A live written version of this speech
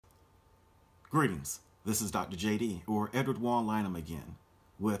Greetings, this is Dr. JD, or Edward Warren Lynham again,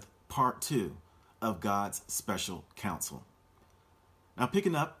 with part 2 of God's special counsel. Now,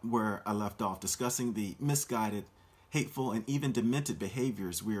 picking up where I left off, discussing the misguided, hateful, and even demented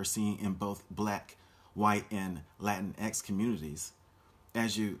behaviors we are seeing in both Black, White, and Latinx communities.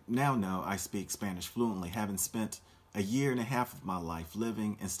 As you now know, I speak Spanish fluently, having spent a year and a half of my life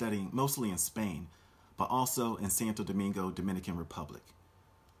living and studying mostly in Spain, but also in Santo Domingo, Dominican Republic.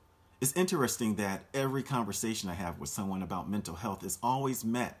 It's interesting that every conversation I have with someone about mental health is always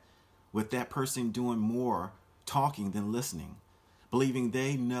met with that person doing more talking than listening, believing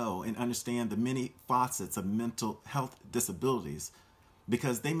they know and understand the many facets of mental health disabilities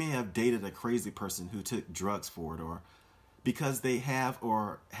because they may have dated a crazy person who took drugs for it, or because they have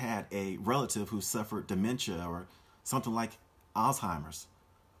or had a relative who suffered dementia or something like Alzheimer's.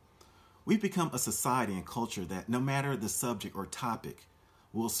 We've become a society and culture that no matter the subject or topic,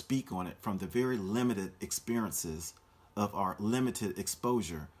 we'll speak on it from the very limited experiences of our limited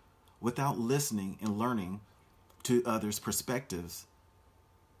exposure without listening and learning to others' perspectives,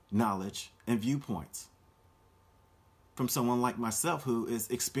 knowledge, and viewpoints. From someone like myself who is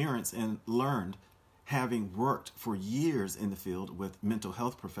experienced and learned, having worked for years in the field with mental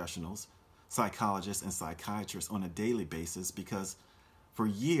health professionals, psychologists, and psychiatrists on a daily basis, because for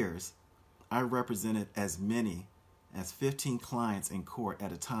years I represented as many as 15 clients in court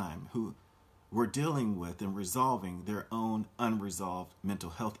at a time who were dealing with and resolving their own unresolved mental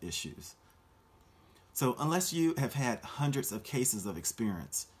health issues. So unless you have had hundreds of cases of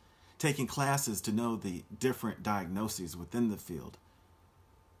experience, taking classes to know the different diagnoses within the field,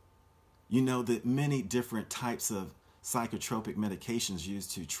 you know the many different types of psychotropic medications used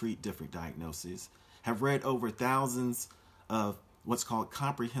to treat different diagnoses, have read over thousands of what's called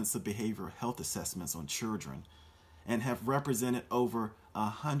comprehensive behavioral health assessments on children, and have represented over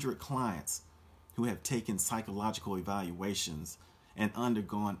 100 clients who have taken psychological evaluations and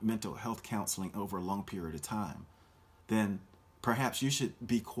undergone mental health counseling over a long period of time, then perhaps you should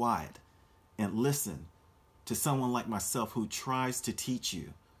be quiet and listen to someone like myself who tries to teach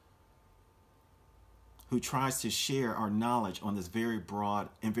you, who tries to share our knowledge on this very broad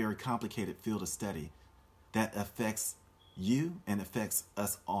and very complicated field of study that affects you and affects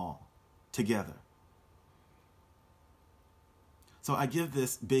us all together. So I give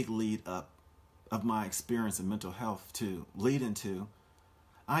this big lead up of my experience in mental health to lead into,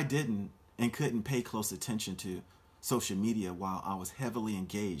 I didn't and couldn't pay close attention to social media while I was heavily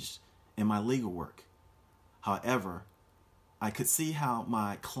engaged in my legal work. However, I could see how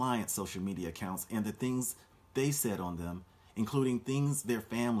my clients' social media accounts and the things they said on them, including things their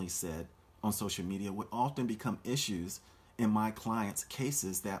families said on social media, would often become issues in my clients'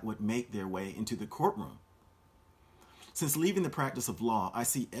 cases that would make their way into the courtroom. Since leaving the practice of law, I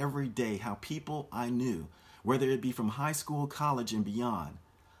see every day how people I knew, whether it be from high school, college, and beyond,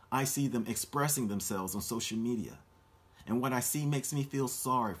 I see them expressing themselves on social media. And what I see makes me feel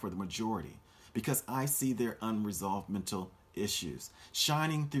sorry for the majority, because I see their unresolved mental issues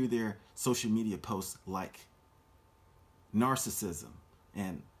shining through their social media posts, like narcissism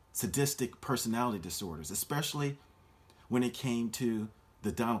and sadistic personality disorders, especially when it came to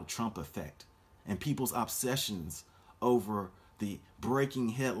the Donald Trump effect and people's obsessions over the breaking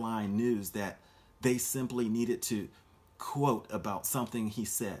headline news that they simply needed to quote about something he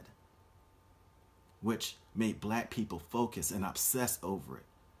said, which made Black people focus and obsess over it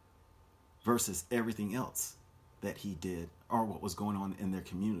versus everything else that he did or what was going on in their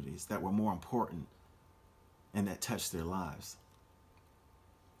communities that were more important and that touched their lives.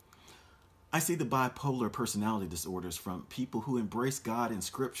 I see the bipolar personality disorders from people who embrace God and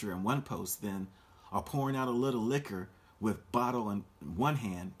Scripture in one post, then are pouring out a little liquor with bottle in one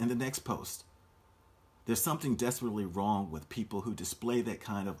hand in the next post. There's something desperately wrong with people who display that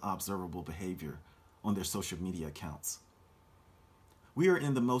kind of observable behavior on their social media accounts. We are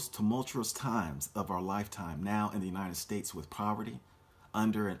in the most tumultuous times of our lifetime now in the United States, with poverty,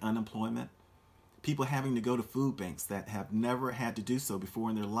 under and unemployment, people having to go to food banks that have never had to do so before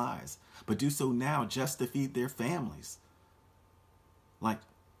in their lives, but do so now just to feed their families, like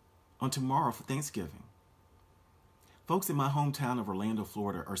on tomorrow for Thanksgiving. Folks in my hometown of Orlando,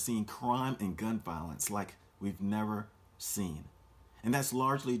 Florida, are seeing crime and gun violence like we've never seen. And that's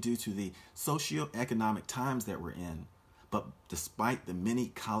largely due to the socioeconomic times that we're in. But despite the many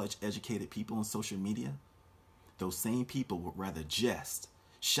college-educated people on social media, those same people would rather jest,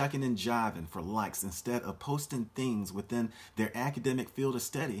 shucking and jiving for likes instead of posting things within their academic field of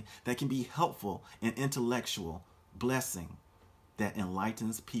study that can be helpful and intellectual blessing that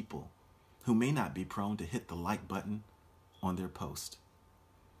enlightens people who may not be prone to hit the like button on their post.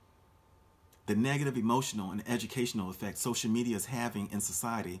 The negative emotional and educational effect social media is having in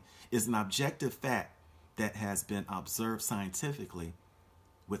society is an objective fact that has been observed scientifically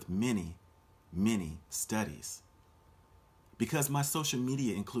with many, many studies. Because my social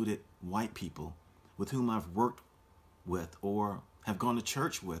media included white people with whom I've worked with or have gone to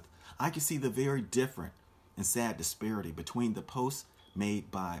church with, I can see the very different and sad disparity between the posts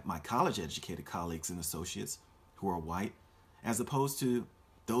made by my college-educated colleagues and associates who are white as opposed to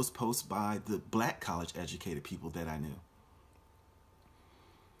those posts by the black college-educated people that I knew.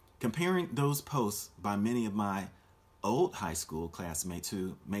 Comparing those posts by many of my old high school classmates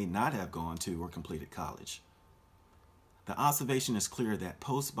who may not have gone to or completed college, the observation is clear that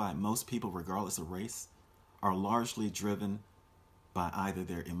posts by most people, regardless of race, are largely driven by either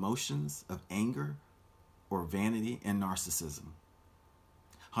their emotions of anger or vanity and narcissism.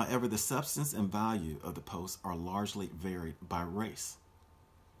 However, the substance and value of the posts are largely varied by race.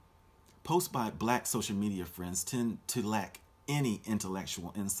 Posts by black social media friends tend to lack any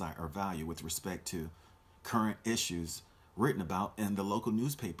intellectual insight or value with respect to current issues written about in the local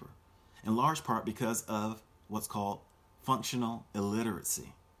newspaper, in large part because of what's called functional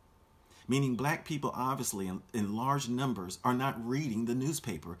illiteracy, meaning black people obviously in large numbers are not reading the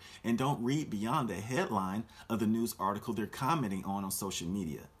newspaper and don't read beyond the headline of the news article they're commenting on social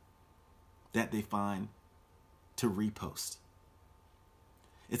media that they find to repost.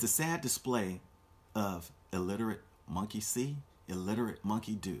 It's a sad display of illiterate monkey see, illiterate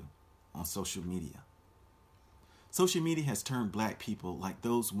monkey do on social media. Social media has turned black people, like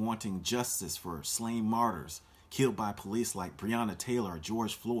those wanting justice for slain martyrs killed by police like Breonna Taylor or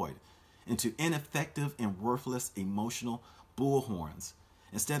George Floyd, into ineffective and worthless emotional bullhorns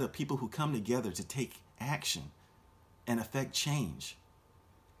instead of people who come together to take action and affect change.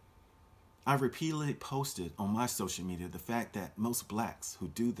 I've repeatedly posted on my social media the fact that most blacks who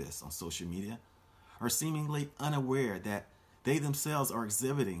do this on social media are seemingly unaware that they themselves are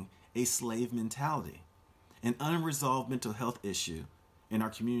exhibiting a slave mentality, an unresolved mental health issue in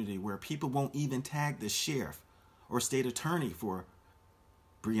our community where people won't even tag the sheriff or state attorney for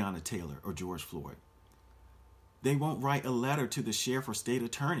Breonna Taylor or George Floyd. They won't write a letter to the sheriff or state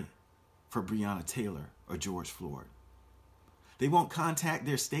attorney for Breonna Taylor or George Floyd. They won't contact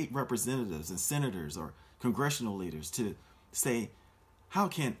their state representatives and senators or congressional leaders to say, how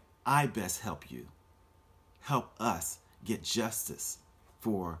can I best help you? Help us get justice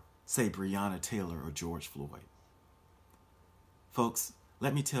for, say, Breonna Taylor or George Floyd. Folks,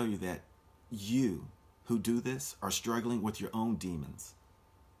 let me tell you that you who do this are struggling with your own demons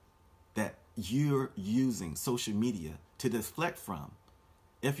that you're using social media to deflect from.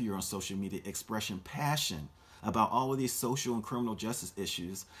 If you're on social media, expressing passion about all of these social and criminal justice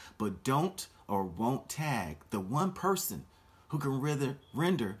issues, but don't or won't tag the one person who can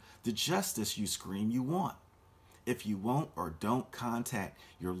render the justice you scream you want. If you won't or don't contact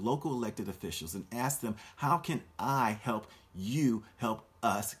your local elected officials and ask them, how can I help you help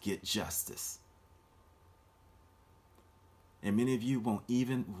us get justice? And many of you won't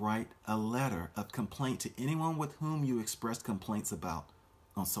even write a letter of complaint to anyone with whom you express complaints about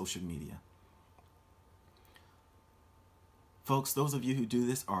on social media. Folks, those of you who do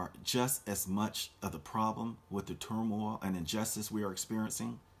this are just as much of the problem with the turmoil and injustice we are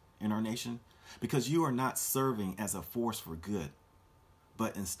experiencing in our nation, because you are not serving as a force for good,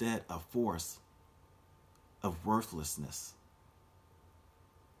 but instead a force of worthlessness.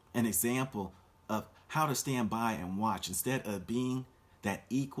 An example of how to stand by and watch instead of being that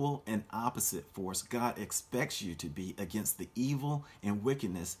equal and opposite force God expects you to be against the evil and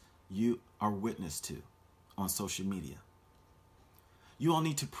wickedness you are witness to on social media. You all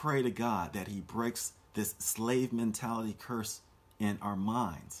need to pray to God that He breaks this slave mentality curse in our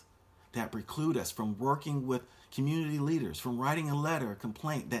minds that preclude us from working with community leaders, from writing a letter, a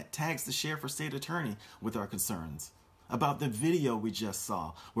complaint that tags the sheriff or state attorney with our concerns about the video we just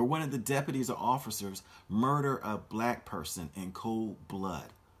saw where one of the deputies or officers murder a black person in cold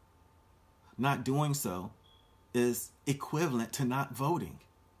blood. Not doing so is equivalent to not voting.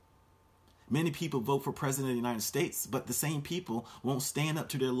 Many people vote for President of the United States, but the same people won't stand up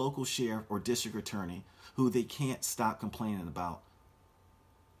to their local sheriff or district attorney who they can't stop complaining about.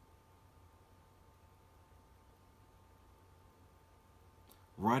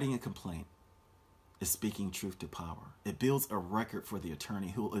 Writing a complaint is speaking truth to power. It builds a record for the attorney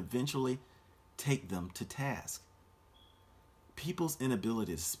who will eventually take them to task. People's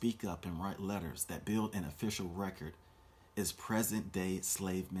inability to speak up and write letters that build an official record is present-day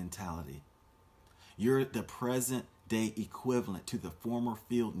slave mentality. You're the present-day equivalent to the former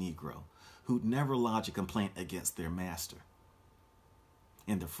field Negro who'd never lodge a complaint against their master.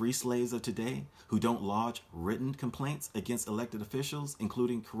 And the free slaves of today who don't lodge written complaints against elected officials,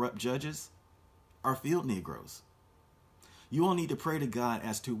 including corrupt judges, are field Negroes. You all need to pray to God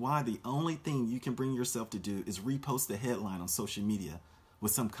as to why the only thing you can bring yourself to do is repost the headline on social media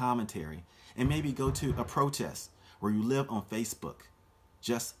with some commentary and maybe go to a protest where you live on Facebook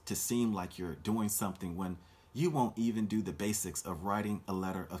just to seem like you're doing something when you won't even do the basics of writing a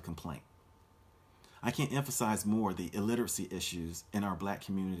letter of complaint. I can't emphasize more the illiteracy issues in our black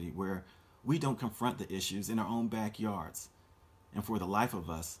community where we don't confront the issues in our own backyards. And for the life of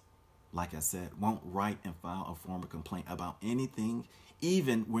us, like I said, won't write and file a formal complaint about anything,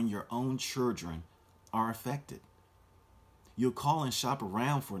 even when your own children are affected. You'll call and shop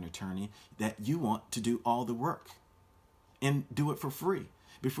around for an attorney that you want to do all the work and do it for free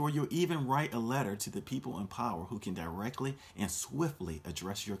before you even write a letter to the people in power who can directly and swiftly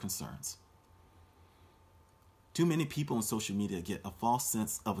address your concerns. Too many people on social media get a false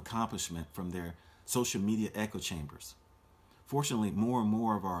sense of accomplishment from their social media echo chambers. Fortunately, more and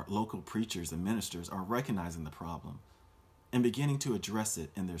more of our local preachers and ministers are recognizing the problem and beginning to address it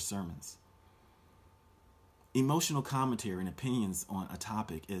in their sermons. Emotional commentary and opinions on a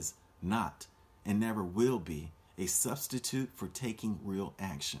topic is not and never will be a substitute for taking real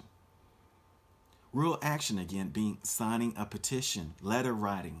action. Real action, again, being signing a petition, letter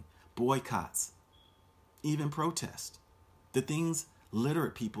writing, boycotts, even protest. The things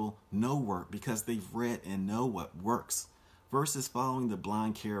literate people know work because they've read and know what works, versus following the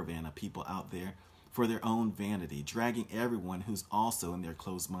blind caravan of people out there for their own vanity, dragging everyone who's also in their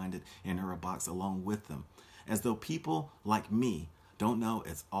closed-minded and narrow box along with them, as though people like me don't know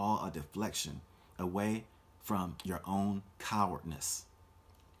it's all a deflection away from your own cowardness.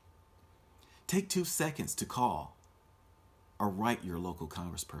 Take 2 seconds to call or write your local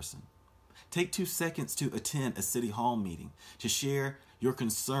congressperson. Take 2 seconds to attend a city hall meeting, to share your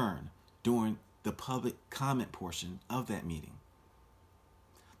concern during the public comment portion of that meeting.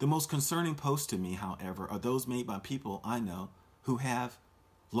 The most concerning posts to me, however, are those made by people I know who have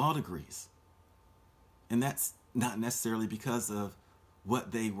law degrees. And that's not necessarily because of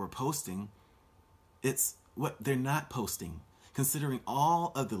what they were posting. It's what they're not posting, considering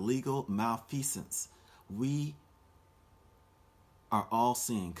all of the legal malfeasance we are all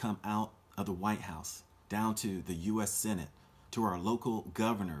seeing come out of the White House, down to the U.S. Senate, to our local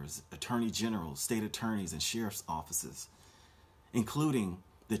governors, attorney generals, state attorneys, and sheriff's offices, including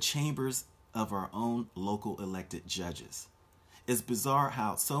the chambers of our own local elected judges. It's bizarre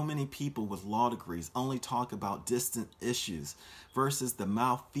how so many people with law degrees only talk about distant issues versus the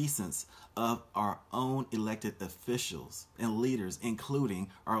malfeasance of our own elected officials and leaders, including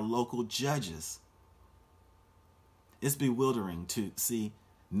our local judges. It's bewildering to see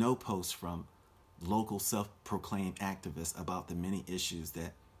no posts from local self-proclaimed activists about the many issues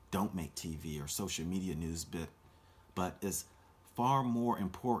that don't make TV or social media news, but is far more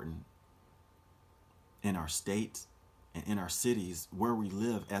important in our states and in our cities where we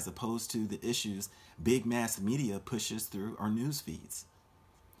live, as opposed to the issues big mass media pushes through our news feeds.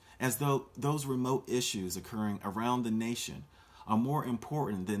 As though those remote issues occurring around the nation are more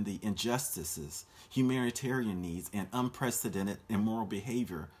important than the injustices, humanitarian needs, and unprecedented immoral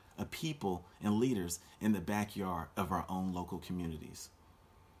behavior of people and leaders in the backyard of our own local communities.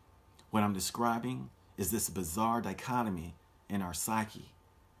 What I'm describing is this bizarre dichotomy in our psyche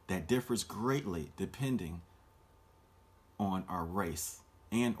that differs greatly depending on our race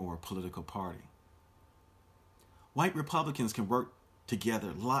and or political party. White Republicans can work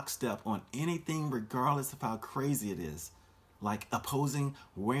together lockstep on anything regardless of how crazy it is, like opposing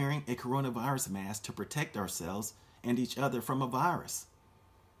wearing a coronavirus mask to protect ourselves and each other from a virus.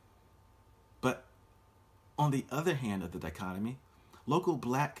 But on the other hand of the dichotomy, local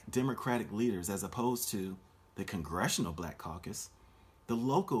black Democratic leaders, as opposed to the Congressional Black Caucus, the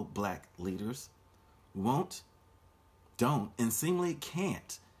local black leaders don't, and seemingly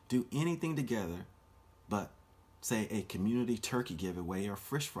can't do anything together but, say, a community turkey giveaway or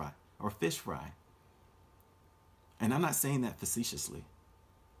fish fry. And I'm not saying that facetiously.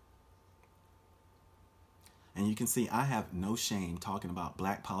 And you can see I have no shame talking about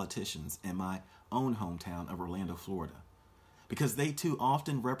black politicians in my own hometown of Orlando, Florida, because they too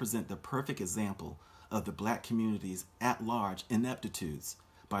often represent the perfect example of the black community's at-large ineptitudes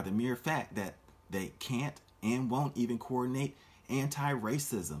by the mere fact that they can't and won't even coordinate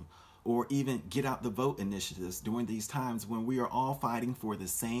anti-racism or even get out the vote initiatives during these times when we are all fighting for the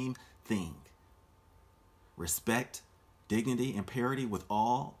same thing: respect, dignity, and parity with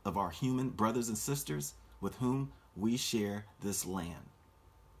all of our human brothers and sisters with whom we share this land.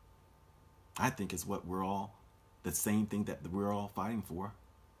 I think it's what we're all the same thing that we're all fighting for.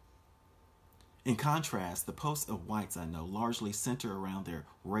 In contrast, the posts of whites I know largely center around their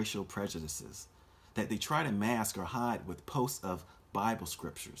racial prejudices that they try to mask or hide with posts of Bible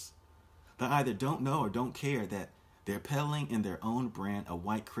scriptures. They either don't know or don't care that they're peddling in their own brand a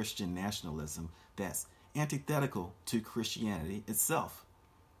white Christian nationalism that's antithetical to Christianity itself.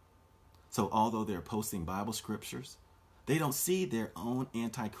 So although they're posting Bible scriptures, they don't see their own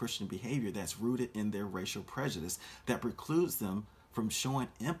anti-Christian behavior that's rooted in their racial prejudice that precludes them from showing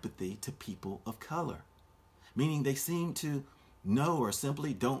empathy to people of color. Meaning they seem to know or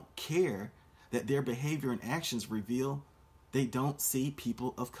simply don't care that their behavior and actions reveal they don't see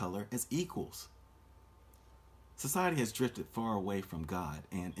people of color as equals. Society has drifted far away from God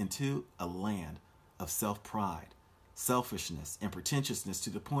and into a land of self-pride, selfishness, and pretentiousness to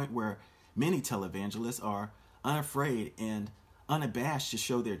the point where many televangelists are unafraid and unabashed to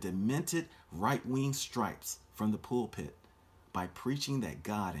show their demented right-wing stripes from the pulpit by preaching that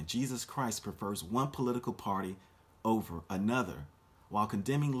God and Jesus Christ prefers one political party over another, while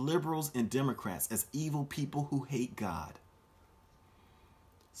condemning liberals and Democrats as evil people who hate God.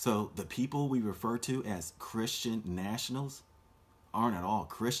 So the people we refer to as Christian nationals aren't at all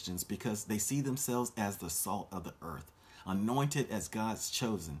Christians because they see themselves as the salt of the earth, anointed as God's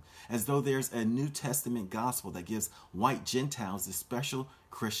chosen, as though there's a New Testament gospel that gives white Gentiles this special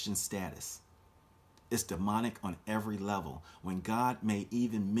Christian status. It's demonic on every level when God made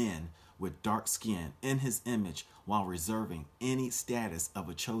even men with dark skin in his image while reserving any status of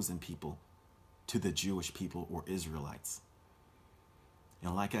a chosen people to the Jewish people or Israelites.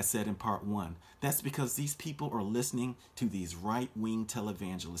 And like I said in part 1, that's because these people are listening to these right-wing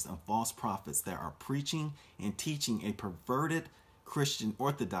televangelists and false prophets that are preaching and teaching a perverted Christian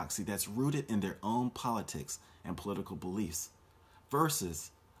orthodoxy that's rooted in their own politics and political beliefs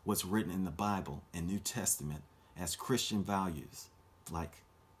versus what's written in the Bible and New Testament as Christian values like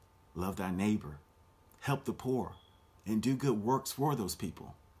love thy neighbor, help the poor, and do good works for those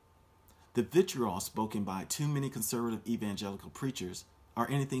people. The vitriol spoken by too many conservative evangelical preachers are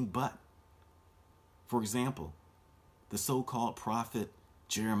anything but. For example, the so-called prophet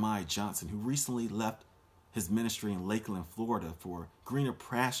Jeremiah Johnson, who recently left his ministry in Lakeland, Florida for greener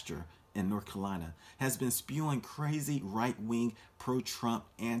pasture in North Carolina, has been spewing crazy right-wing, pro-Trump,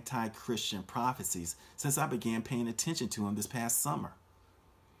 anti-Christian prophecies since I began paying attention to him this past summer.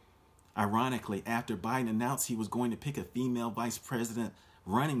 Ironically, after Biden announced he was going to pick a female vice president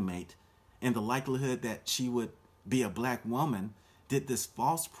running mate and the likelihood that she would be a black woman, did this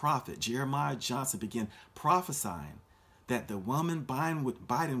false prophet, Jeremiah Johnson, begin prophesying that the woman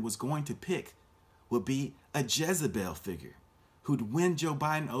Biden was going to pick would be a Jezebel figure who'd win Joe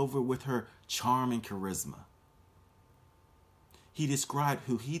Biden over with her charm and charisma. He described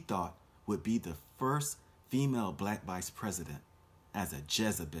who he thought would be the first female black vice president as a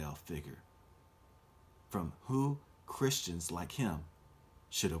Jezebel figure, from who Christians like him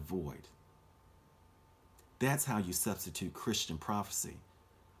should avoid. That's how you substitute Christian prophecy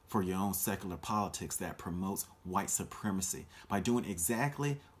for your own secular politics that promotes white supremacy, by doing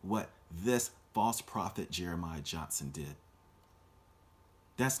exactly what this false prophet Jeremiah Johnson did.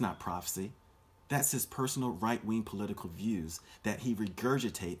 That's not prophecy. That's his personal right-wing political views that he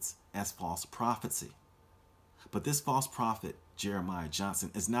regurgitates as false prophecy. But this false prophet, Jeremiah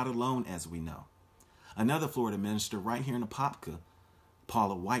Johnson, is not alone, as we know. Another Florida minister right here in Apopka,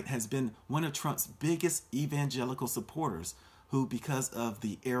 Paula White, has been one of Trump's biggest evangelical supporters who, because of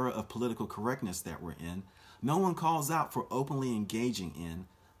the era of political correctness that we're in, no one calls out for openly engaging in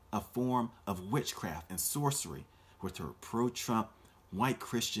a form of witchcraft and sorcery with her pro-Trump white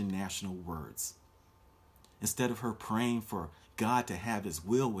Christian national words. Instead of her praying for God to have his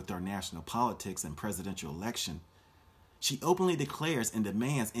will with our national politics and presidential election, she openly declares and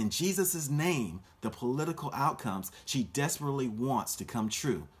demands in Jesus' name the political outcomes she desperately wants to come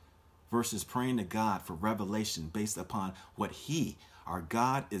true, versus praying to God for revelation based upon what he, our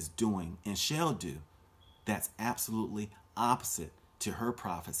God, is doing and shall do. That's absolutely opposite to her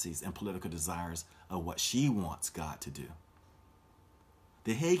prophecies and political desires of what she wants God to do.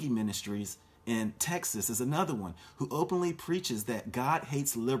 The Hagee Ministries in Texas is another one who openly preaches that God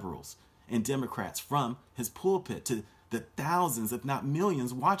hates liberals and Democrats from his pulpit to the thousands, if not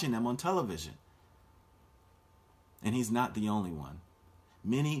millions, watching them on television. And he's not the only one.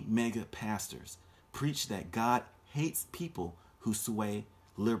 Many mega pastors preach that God hates people who sway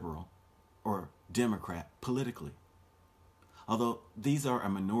liberal or Democrat politically. Although these are a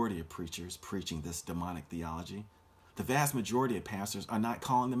minority of preachers preaching this demonic theology, the vast majority of pastors are not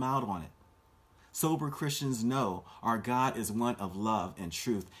calling them out on it. Sober Christians know our God is one of love and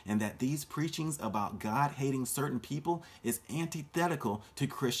truth, and that these preachings about God hating certain people is antithetical to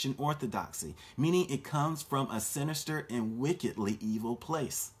Christian orthodoxy, meaning it comes from a sinister and wickedly evil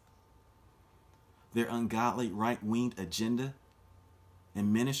place. Their ungodly right-winged agenda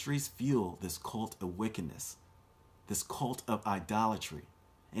and ministries fuel this cult of wickedness, this cult of idolatry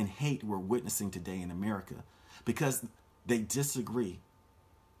and hate we're witnessing today in America because they disagree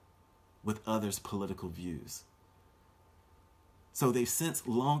with others' political views. So they've since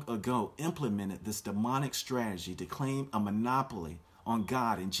long ago implemented this demonic strategy to claim a monopoly on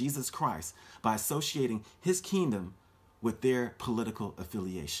God and Jesus Christ by associating his kingdom with their political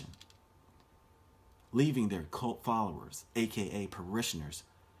affiliation, leaving their cult followers, aka parishioners,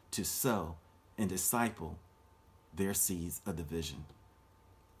 to sow and disciple their seeds of division.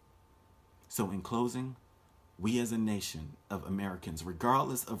 So in closing, we as a nation of Americans,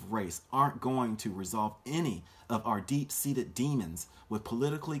 regardless of race, aren't going to resolve any of our deep-seated demons with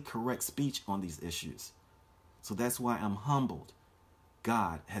politically correct speech on these issues. So that's why I'm humbled.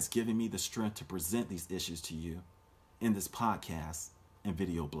 God has given me the strength to present these issues to you in this podcast and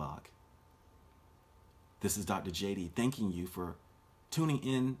video blog. This is Dr. JD thanking you for tuning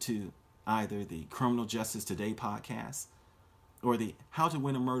in to either the Criminal Justice Today podcast or the How to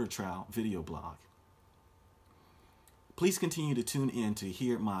Win a Murder Trial video blog. Please continue to tune in to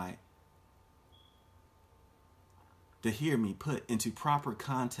hear me put into proper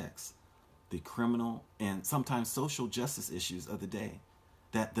context the criminal and sometimes social justice issues of the day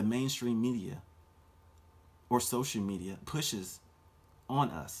that the mainstream media or social media pushes on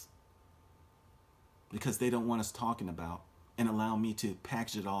us because they don't want us talking about, and allow me to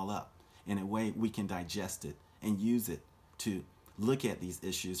package it all up in a way we can digest it and use it to look at these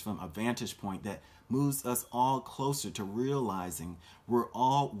issues from a vantage point that moves us all closer to realizing we're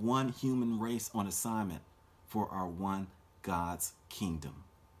all one human race on assignment for our one God's kingdom.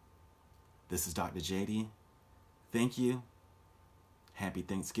 This is Dr. JD. Thank you. Happy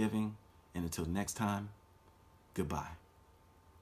Thanksgiving. And until next time, goodbye.